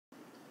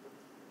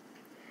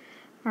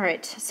All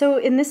right, so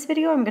in this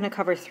video I'm going to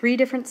cover three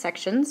different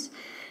sections,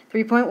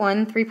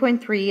 3.1,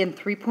 3.3, and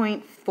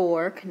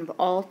 3.4, kind of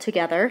all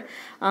together.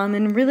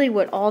 And really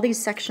what all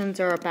these sections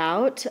are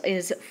about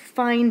is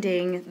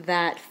finding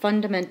that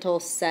fundamental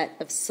set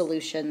of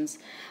solutions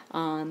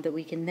that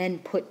we can then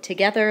put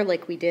together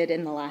like we did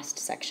in the last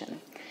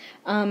section.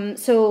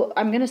 So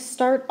I'm going to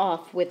start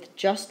off with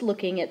just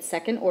looking at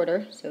second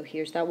order. So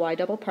here's that y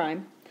double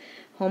prime.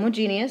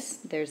 Homogeneous,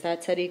 there's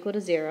that set equal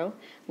to 0.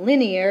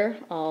 Linear,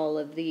 all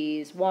of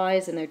these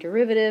y's and their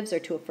derivatives are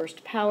to a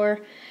first power.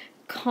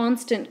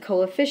 Constant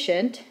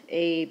coefficient,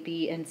 a,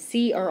 b, and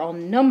c are all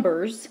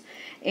numbers,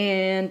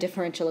 and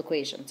differential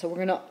equation. So we're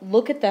going to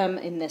look at them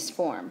in this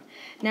form.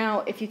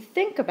 Now, if you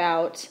think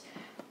about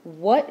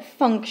what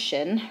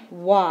function,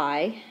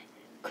 y,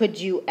 could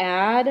you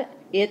add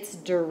its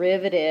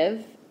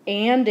derivative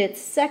and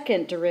its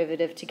second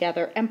derivative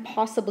together and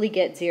possibly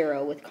get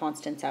 0 with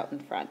constants out in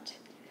front?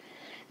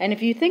 And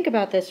if you think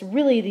about this,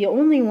 really the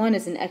only one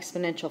is an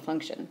exponential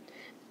function,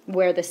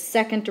 where the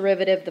second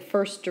derivative, the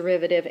first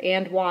derivative,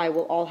 and y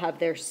will all have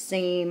their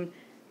same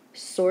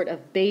sort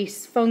of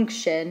base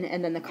function,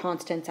 and then the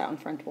constants out in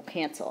front will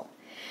cancel.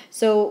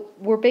 So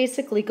we're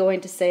basically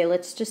going to say,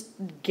 let's just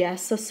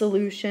guess a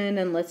solution,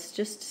 and let's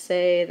just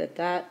say that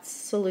that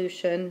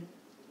solution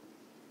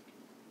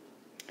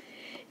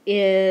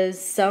is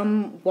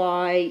some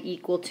y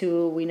equal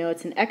to, we know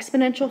it's an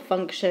exponential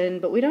function,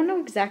 but we don't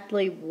know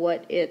exactly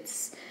what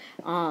its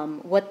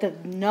what the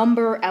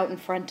number out in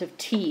front of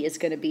t is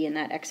going to be in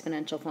that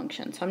exponential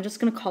function. So I'm just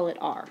going to call it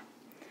r.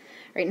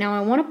 Right now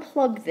I want to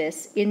plug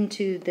this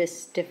into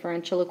this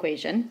differential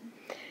equation.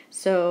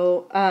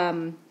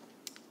 So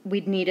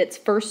we'd need its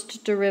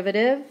first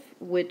derivative,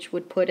 which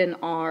would put an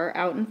r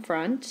out in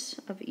front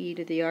of e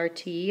to the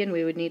rt, and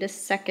we would need a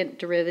second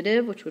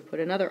derivative, which would put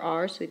another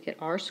r, so we'd get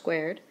r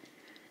squared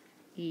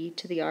e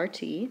to the rt.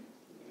 So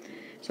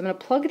I'm going to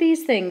plug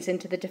these things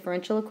into the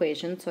differential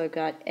equation. So I've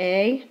got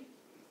a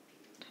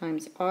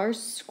times r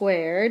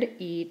squared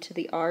e to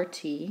the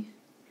rt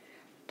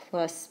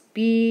plus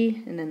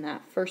b, and then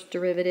that first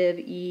derivative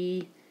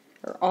e,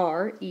 or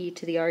r, e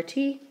to the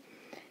rt,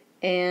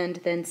 and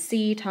then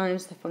c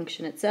times the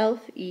function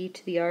itself, e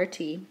to the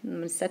rt. I'm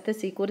going to set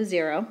this equal to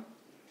 0.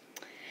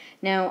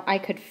 Now I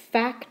could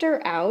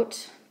factor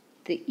out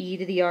the e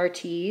to the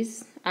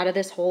rt's out of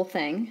this whole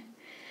thing,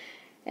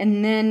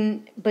 and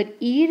then, but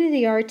e to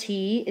the rt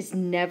is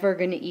never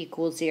going to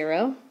equal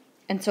 0,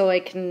 and so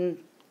you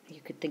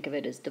could think of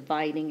it as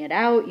dividing it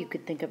out, you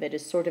could think of it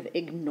as sort of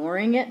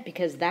ignoring it,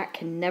 because that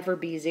can never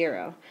be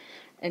 0.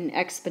 An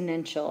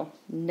exponential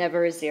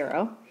never is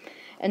 0.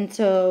 And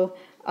so,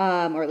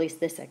 or at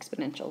least this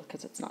exponential,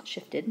 because it's not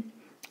shifted.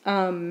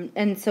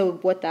 And so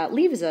what that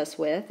leaves us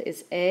with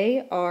is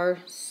ar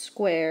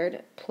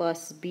squared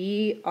plus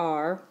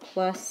br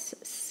plus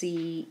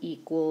c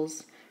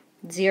equals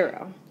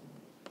 0.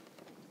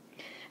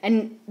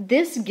 And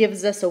this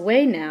gives us a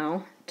way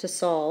now to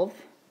solve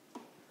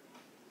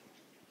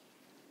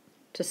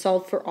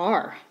for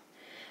r.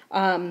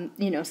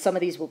 You know, some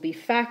of these will be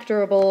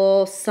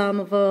factorable, some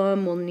of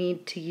them will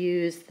need to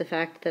use the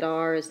fact that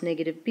r is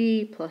negative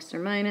b plus or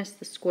minus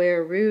the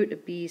square root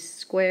of b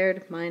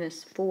squared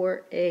minus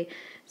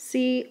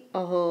 4ac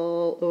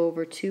all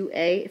over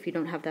 2a. If you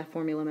don't have that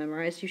formula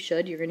memorized, you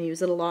should. You're going to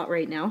use it a lot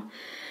right now.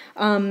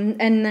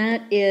 And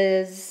that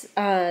is,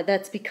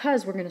 that's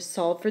because we're going to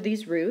solve for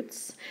these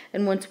roots,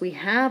 and once we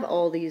have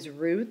all these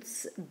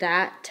roots,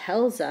 that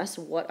tells us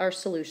what our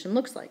solution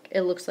looks like.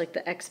 It looks like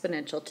the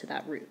exponential to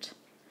that root.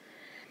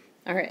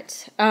 All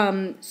right,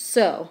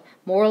 so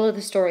moral of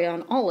the story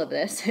on all of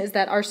this is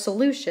that our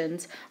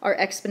solutions are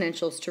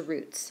exponentials to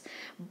roots,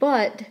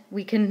 but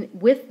we can,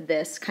 with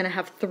this, kind of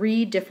have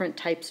three different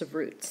types of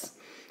roots.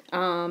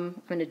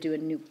 I'm going to do a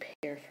new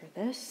pair for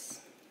this.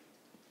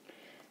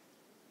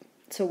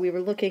 So we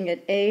were looking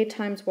at a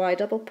times y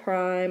double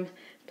prime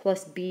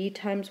plus b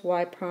times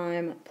y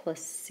prime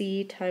plus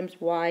c times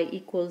y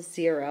equals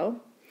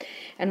 0.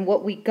 And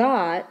what we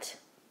got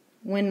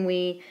when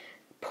we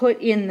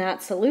put in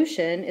that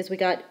solution is we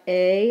got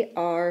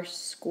ar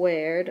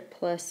squared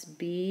plus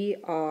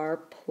br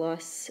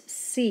plus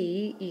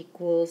c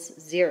equals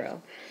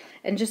 0.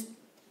 And just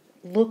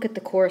look at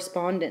the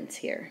correspondence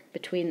here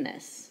between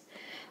this.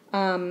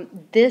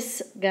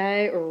 This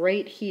guy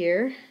right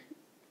here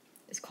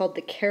is called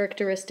the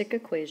characteristic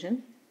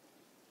equation.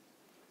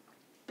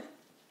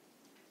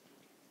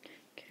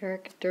 Am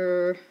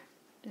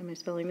I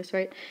spelling this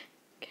right?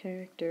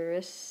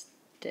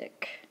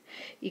 Characteristic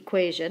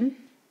equation.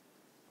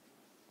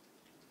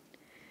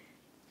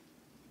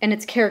 And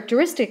it's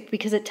characteristic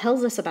because it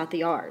tells us about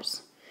the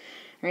r's.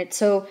 All right,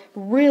 so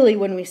really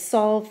when we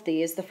solve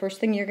these, the first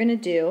thing you're going to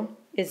do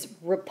is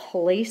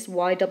replace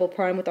y double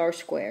prime with r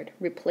squared.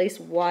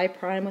 Replace y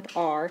prime with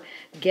r.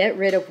 Get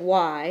rid of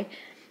y.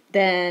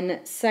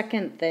 Then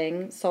second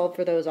thing, solve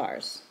for those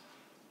r's.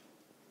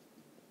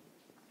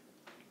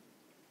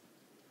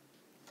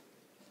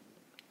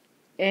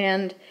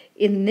 And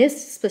in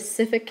this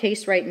specific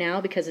case right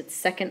now, because it's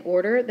second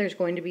order, there's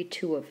going to be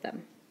two of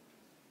them.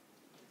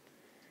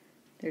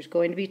 There's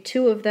going to be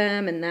 2 of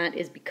them, and that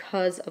is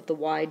because of the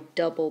y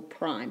double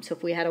prime. So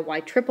if we had a y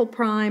triple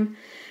prime,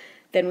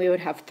 then we would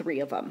have 3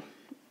 of them.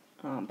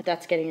 But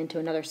that's getting into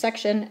another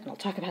section, and I'll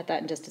talk about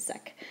that in just a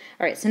sec.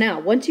 All right, so now,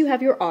 once you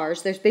have your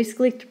r's, there's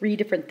basically 3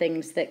 different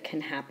things that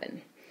can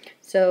happen.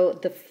 So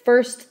the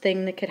first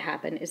thing that could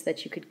happen is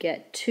that you could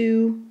get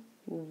 2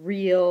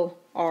 real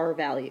r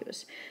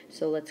values.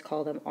 So let's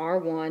call them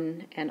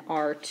r1 and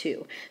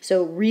r2.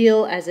 So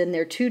real as in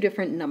they're 2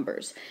 different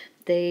numbers.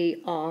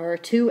 They are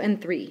 2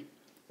 and 3,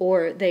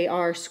 or they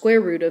are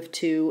square root of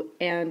 2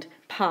 and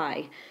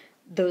pi.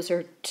 Those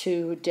are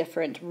 2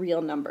 different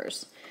real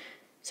numbers.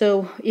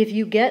 So if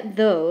you get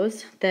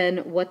those, then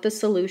what the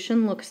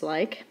solution looks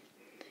like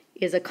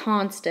is a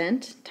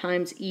constant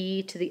times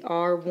e to the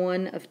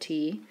r1 of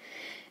t,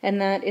 and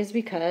that is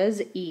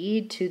because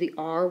e to the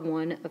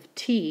r1 of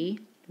t,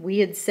 we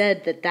had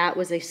said that that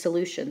was a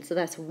solution, so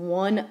that's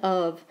one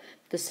of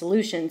the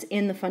solutions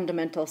in the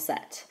fundamental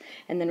set.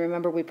 And then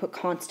remember, we put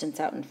constants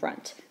out in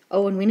front.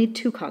 Oh, and we need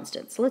 2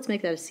 constants, so let's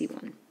make that a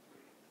c1.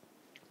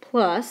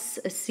 Plus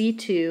a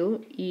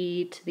c2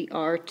 e to the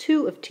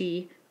r2 of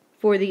t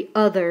for the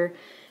other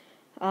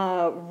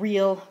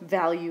real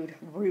valued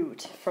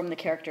root from the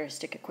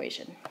characteristic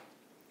equation. All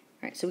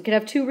right, so we could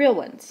have 2 real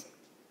ones.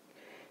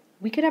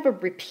 We could have a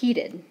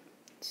repeated.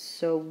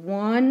 So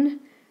one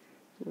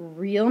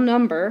real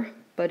number,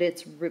 but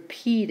it's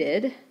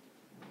repeated,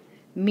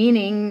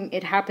 meaning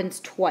it happens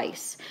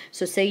twice.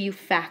 So say you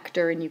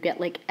factor and you get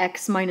like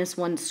x minus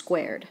 1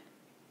 squared.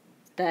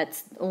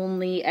 That's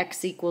only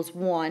x equals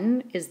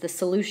 1 is the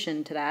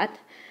solution to that.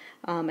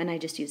 And I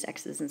just use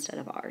x's instead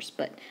of r's,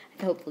 but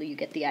hopefully you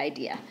get the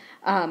idea.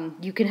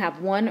 You can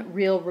have one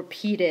real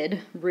repeated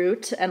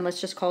root, and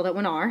let's just call that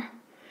one r.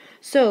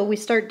 So we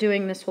start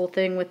doing this whole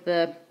thing with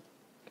the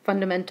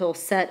fundamental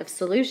set of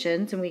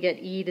solutions, and we get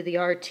e to the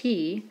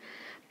rt.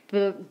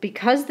 But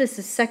because this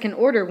is second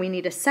order, we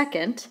need a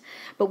second,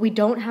 but we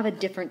don't have a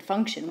different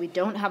function. We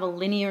don't have a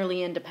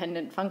linearly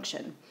independent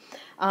function.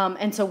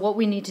 And so what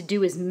we need to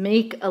do is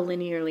make a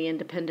linearly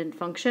independent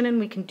function,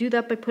 and we can do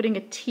that by putting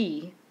a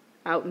t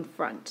out in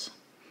front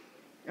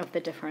of the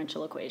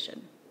differential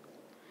equation.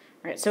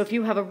 All right, so if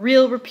you have a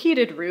real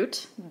repeated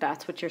root,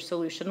 that's what your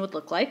solution would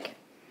look like.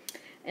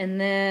 And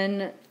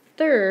then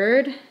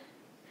third,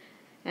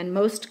 and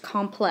most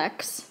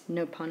complex,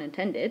 no pun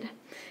intended,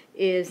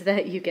 is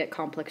that you get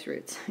complex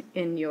roots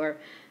in your,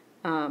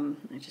 I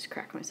just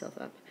cracked myself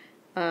up,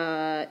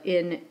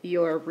 in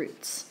your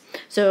roots.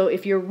 So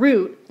if your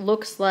root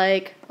looks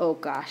like, oh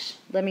gosh,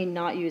 let me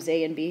not use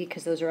a and b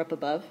because those are up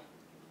above.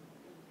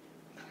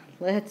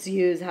 Let's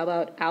use, how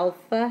about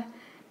alpha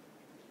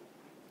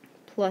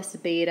plus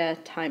beta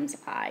times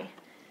I.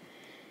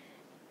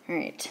 All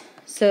right,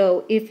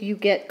 so if you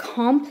get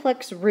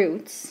complex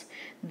roots,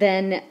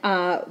 then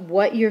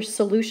what your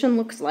solution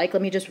looks like,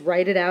 let me just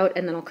write it out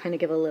and then I'll kind of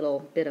give a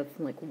little bit of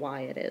like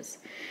why it is.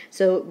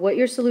 So what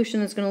your solution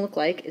is going to look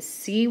like is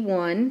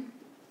c1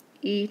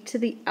 e to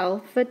the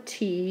alpha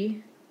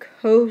t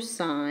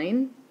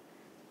cosine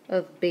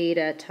of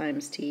beta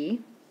times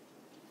t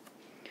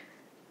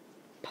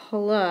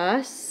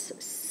plus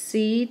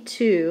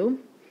c2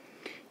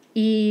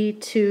 e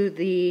to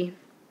the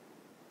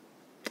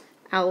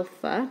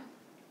alpha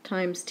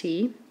times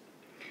t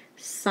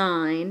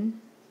sine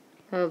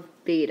of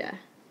beta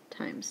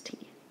times t.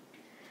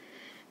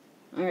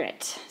 All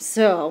right,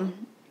 so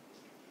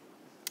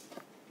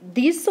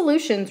these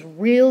solutions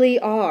really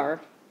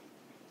are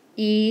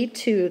e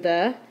to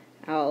the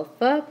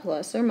alpha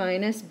plus or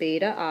minus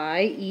beta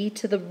I e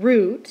to the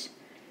root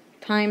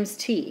times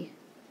t.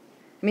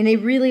 I mean, they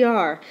really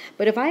are.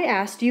 But if I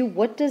asked you,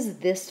 what does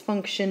this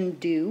function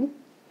do?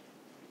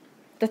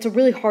 That's a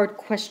really hard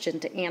question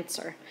to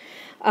answer.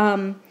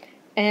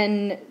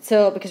 And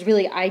so, because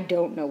really I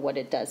don't know what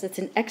it does. It's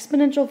an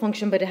exponential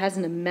function, but it has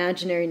an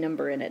imaginary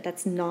number in it.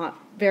 That's not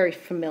very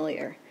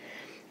familiar.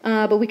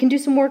 But we can do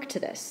some work to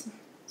this.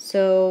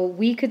 So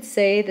we could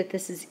say that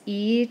this is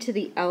e to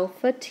the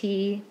alpha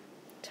t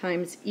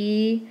times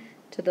e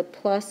to the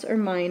plus or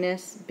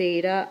minus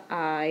beta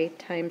I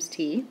times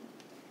t.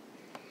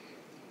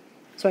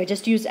 So I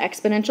just use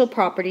exponential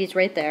properties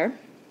right there.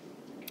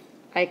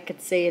 I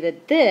could say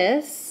that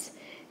this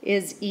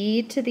is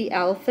e to the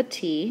alpha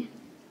t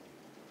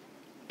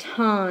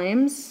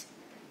times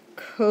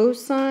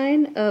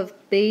cosine of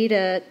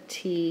beta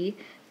t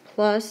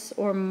plus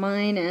or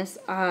minus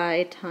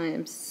I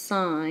times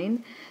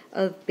sine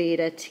of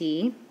beta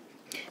t.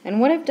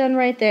 And what I've done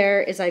right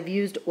there is I've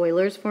used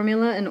Euler's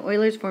formula, and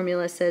Euler's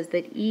formula says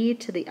that e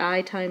to the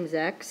I times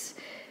x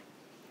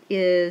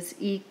is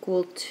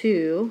equal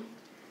to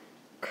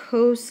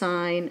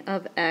cosine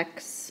of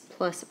x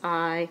plus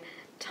I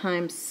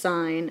times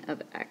sine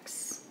of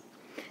x.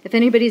 If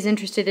anybody's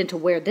interested into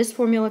where this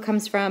formula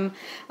comes from,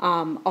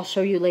 I'll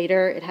show you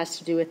later. It has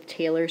to do with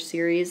Taylor's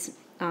series,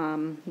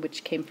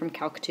 which came from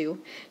Calc 2.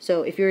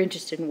 So if you're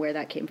interested in where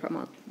that came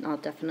from, I'll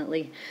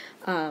definitely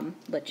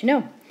let you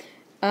know.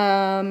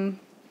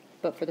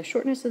 But for the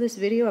shortness of this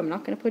video, I'm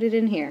not going to put it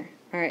in here.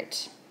 All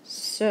right,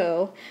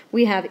 So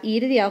we have e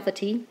to the alpha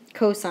t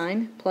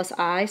cosine plus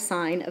I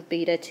sine of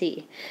beta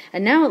t.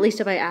 And now at least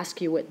if I ask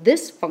you what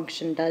this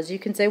function does, you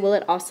can say, well,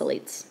 it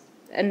oscillates.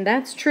 And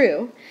that's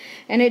true.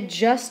 And it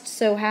just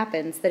so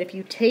happens that if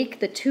you take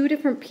the two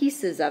different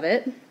pieces of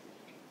it,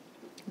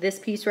 this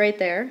piece right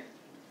there,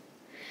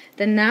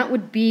 then that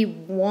would be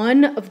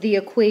one of the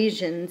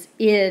equations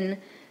in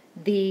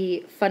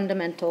the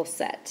fundamental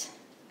set.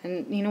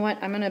 And you know what?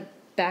 I'm going to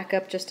back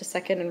up just a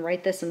second and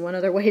write this in one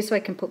other way so I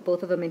can put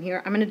both of them in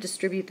here. I'm going to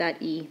distribute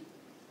that e.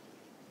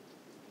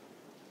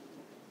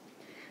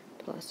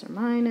 Plus or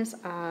minus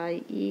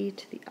I e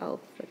to the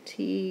alpha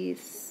t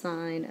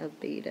sine of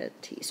beta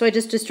t. So I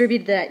just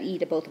distributed that e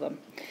to both of them.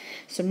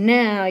 So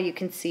now you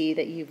can see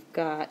that you've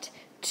got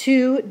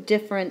two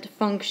different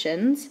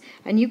functions,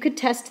 and you could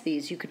test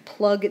these. You could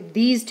plug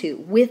these two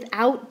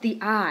without the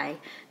I.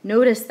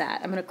 Notice that.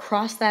 I'm going to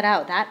cross that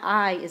out. That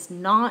I is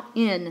not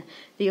in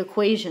the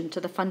equation to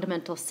the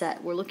fundamental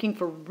set. We're looking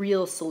for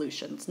real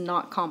solutions,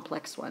 not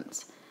complex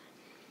ones.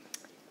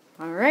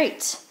 All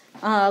right.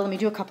 Let me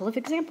do a couple of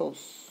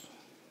examples.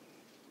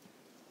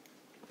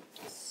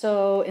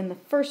 So in the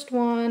first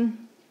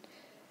one,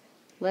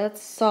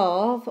 let's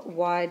solve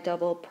y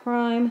double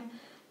prime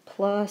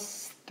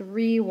plus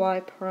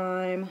 3y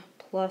prime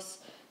plus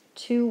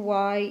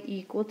 2y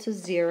equal to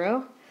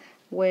 0,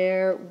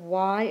 where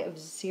y of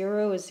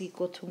 0 is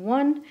equal to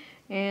 1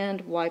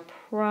 and y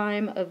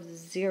prime of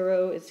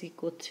 0 is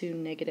equal to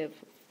negative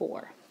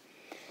 4.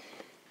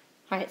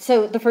 All right,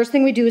 so the first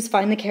thing we do is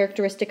find the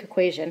characteristic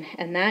equation,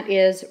 and that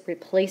is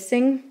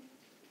replacing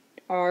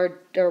our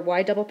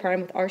y double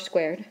prime with r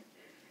squared,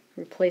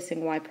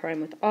 replacing y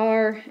prime with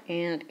r,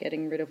 and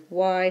getting rid of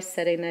y,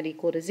 setting that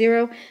equal to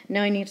 0.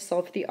 Now I need to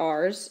solve for the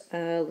r's.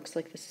 Looks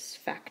like this is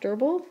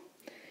factorable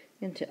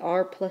into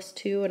r plus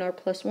 2 and r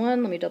plus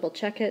 1. Let me double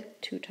check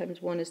it. 2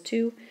 times 1 is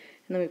 2,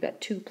 and then we've got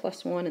 2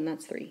 plus 1, and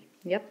that's 3.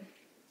 Yep.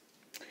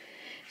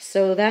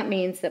 So that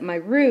means that my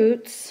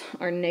roots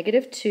are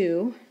negative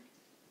 2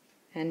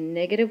 and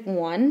negative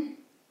 1,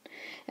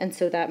 and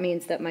so that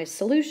means that my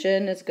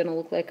solution is going to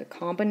look like a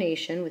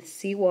combination with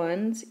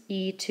c1's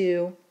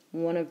e2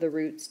 one of the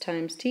roots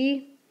times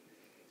t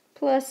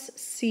plus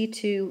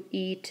c2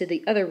 e to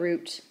the other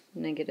root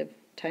negative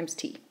times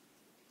t.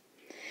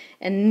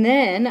 And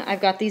then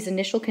I've got these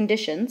initial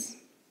conditions.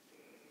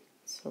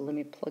 So let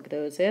me plug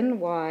those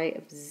in. Y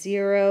of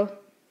 0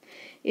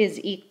 is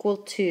equal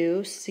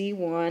to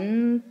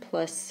c1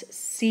 plus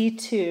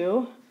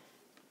c2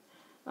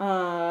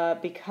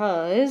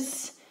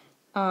 because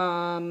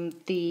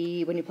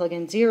when you plug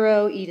in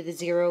 0, e to the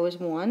 0 is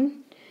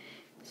 1.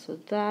 So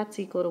that's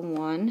equal to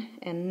 1,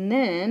 and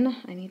then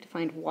I need to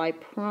find y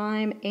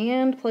prime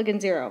and plug in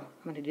 0.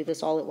 I'm going to do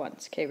this all at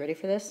once. Okay, ready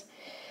for this?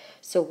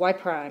 So y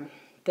prime,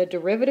 the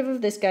derivative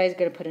of this guy is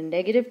going to put a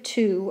negative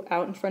 2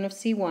 out in front of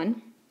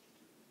c1,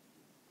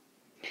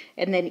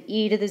 and then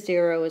e to the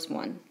 0 is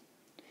 1.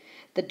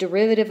 The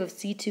derivative of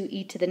c2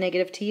 e to the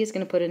negative t is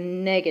going to put a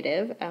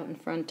negative out in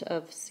front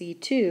of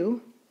c2,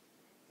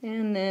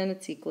 and then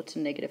it's equal to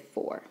negative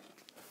 4.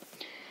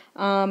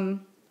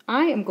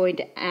 I am going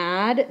to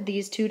add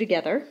these two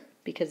together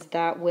because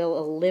that will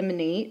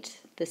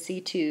eliminate the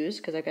c2's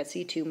because I've got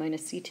c2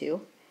 minus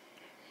c2.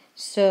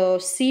 So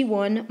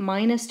c1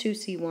 minus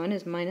 2c1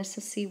 is minus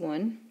a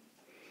c1,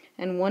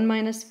 and 1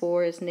 minus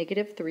 4 is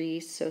negative 3,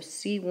 so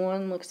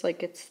c1 looks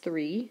like it's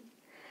 3.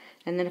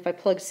 And then if I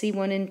plug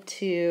c1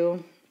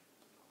 into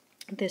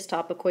this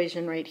top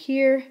equation right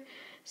here,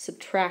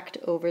 subtract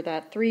over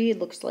that 3, it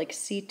looks like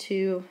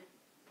c2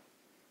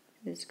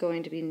 is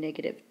going to be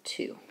negative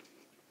 2.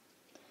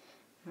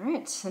 All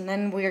right, and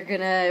then we're going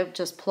to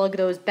just plug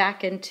those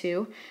back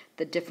into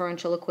the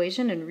differential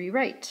equation and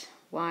rewrite.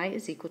 Y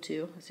is equal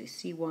to, let's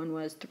see, C1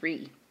 was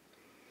 3,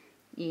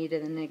 e to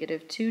the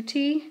negative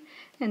 2t,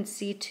 and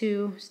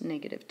C2 is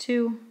negative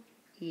 2,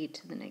 e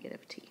to the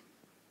negative t.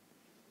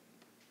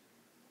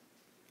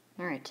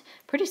 All right,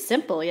 pretty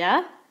simple,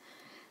 yeah?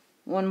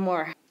 One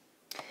more.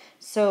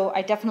 So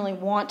I definitely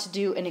want to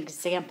do an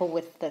example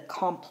with the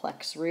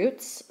complex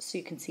roots so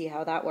you can see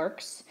how that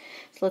works.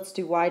 So let's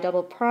do y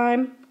double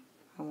prime.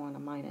 I want a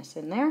minus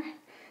in there.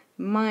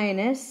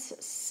 Minus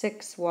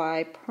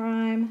 6y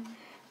prime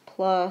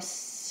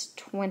plus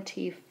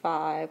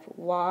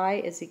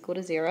 25y is equal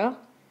to 0.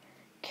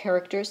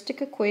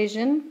 Characteristic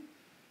equation,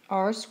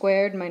 r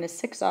squared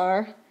minus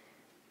 6r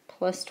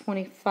plus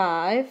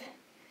 25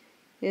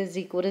 is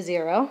equal to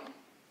 0.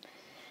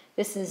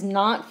 This is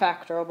not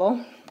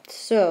factorable,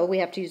 so we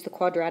have to use the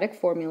quadratic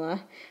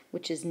formula,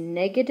 which is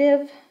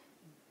negative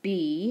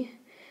b.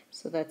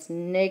 So that's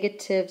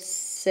negative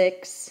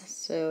 6,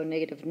 so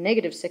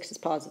negative 6 is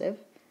positive,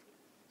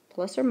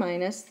 plus or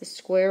minus the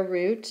square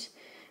root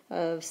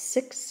of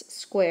 6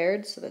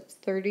 squared, so that's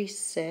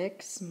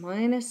 36,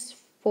 minus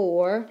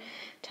 4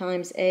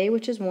 times a,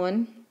 which is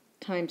 1,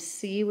 times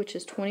c, which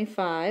is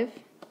 25,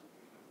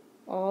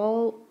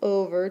 all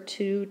over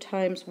 2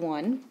 times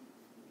 1.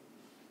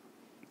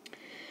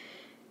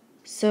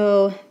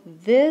 So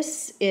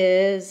this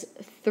is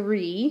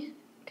 3,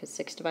 because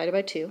 6 divided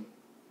by 2,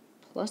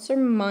 plus or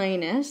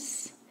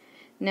minus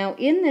Now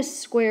in this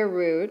square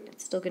root,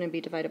 it's still going to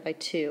be divided by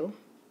 2.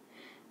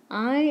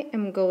 I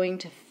am going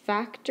to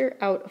factor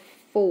out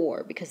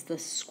 4 because the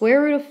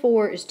square root of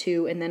 4 is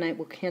 2, and then I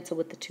will cancel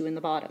with the 2 in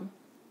the bottom.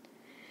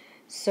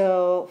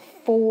 So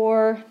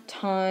 4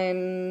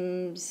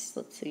 times,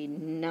 let's see,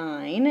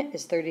 9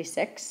 is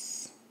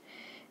 36.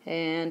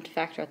 And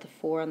factor out the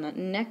 4 on that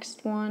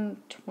next one,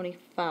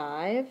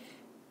 25.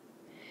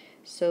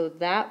 So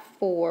that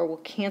 4 will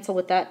cancel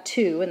with that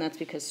 2, and that's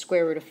because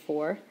square root of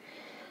 4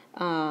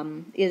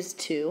 is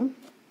 2.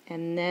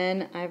 And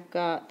then I've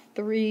got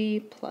 3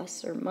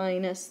 plus or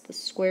minus the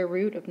square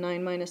root of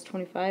 9 minus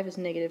 25 is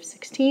negative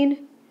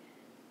 16.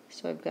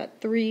 So I've got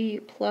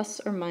 3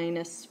 plus or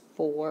minus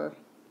 4i.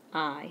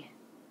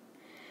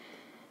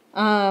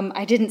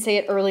 I didn't say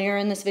it earlier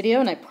in this video,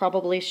 and I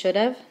probably should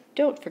have.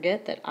 Don't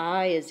forget that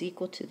I is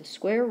equal to the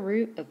square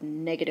root of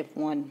negative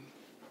 1.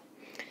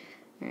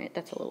 Alright,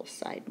 that's a little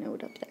side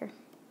note up there.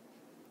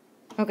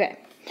 Okay,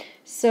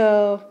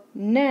 so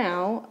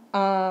now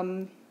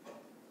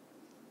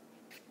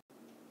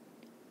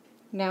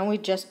we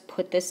just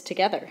put this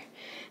together.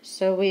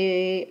 So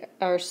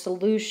our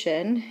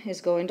solution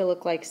is going to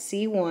look like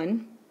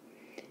C1,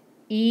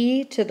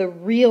 e to the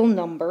real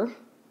number,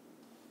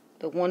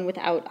 the one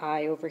without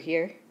I over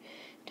here,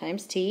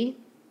 times t,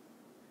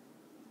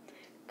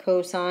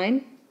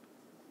 cosine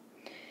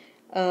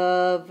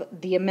of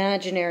the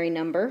imaginary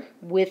number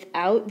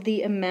without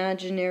the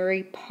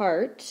imaginary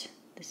part,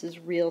 this is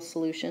real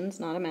solutions,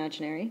 not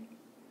imaginary,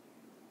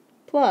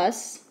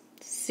 plus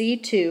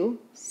C2,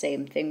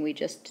 same thing we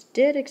just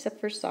did except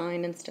for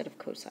sine instead of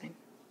cosine.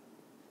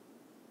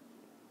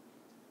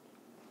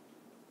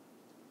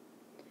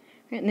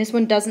 And this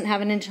one doesn't have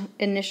an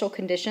initial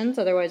conditions,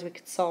 otherwise we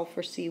could solve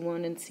for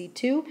C1 and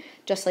C2,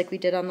 just like we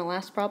did on the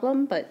last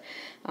problem, but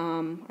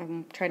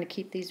I'm trying to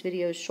keep these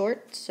videos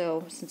short,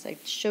 so since I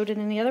showed it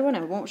in the other one,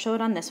 I won't show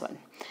it on this one.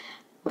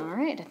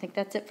 Alright, I think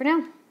that's it for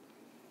now.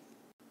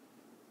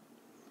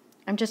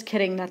 I'm just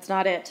kidding, that's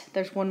not it.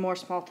 There's one more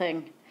small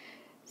thing.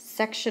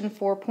 Section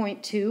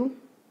 4.2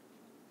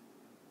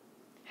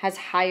 has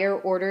higher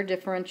order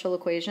differential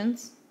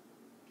equations.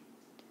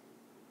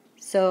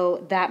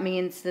 So that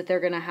means that they're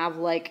going to have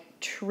like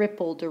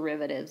triple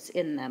derivatives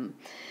in them.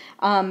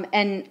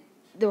 And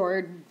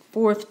or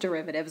fourth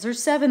derivatives or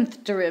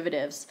seventh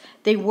derivatives.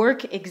 They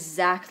work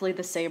exactly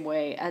the same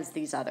way as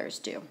these others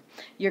do.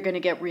 You're going to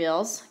get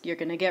reals, you're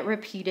going to get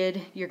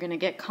repeated, you're going to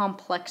get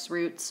complex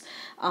roots,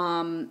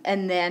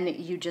 and then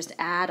you just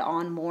add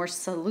on more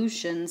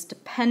solutions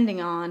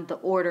depending on the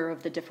order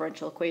of the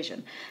differential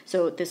equation.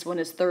 So this one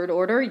is third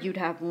order, you'd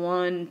have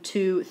 1,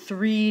 2,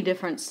 3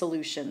 different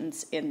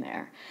solutions in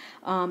there.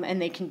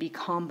 And they can be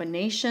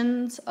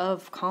combinations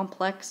of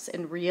complex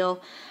and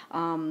real,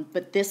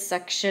 but this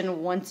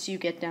section, once you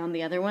get down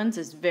the other ones,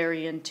 is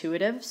very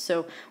intuitive.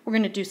 So we're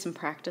going to do some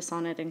practice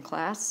on it in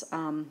class,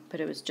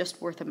 but it was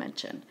just worth a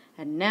mention.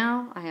 And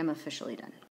now I am officially done.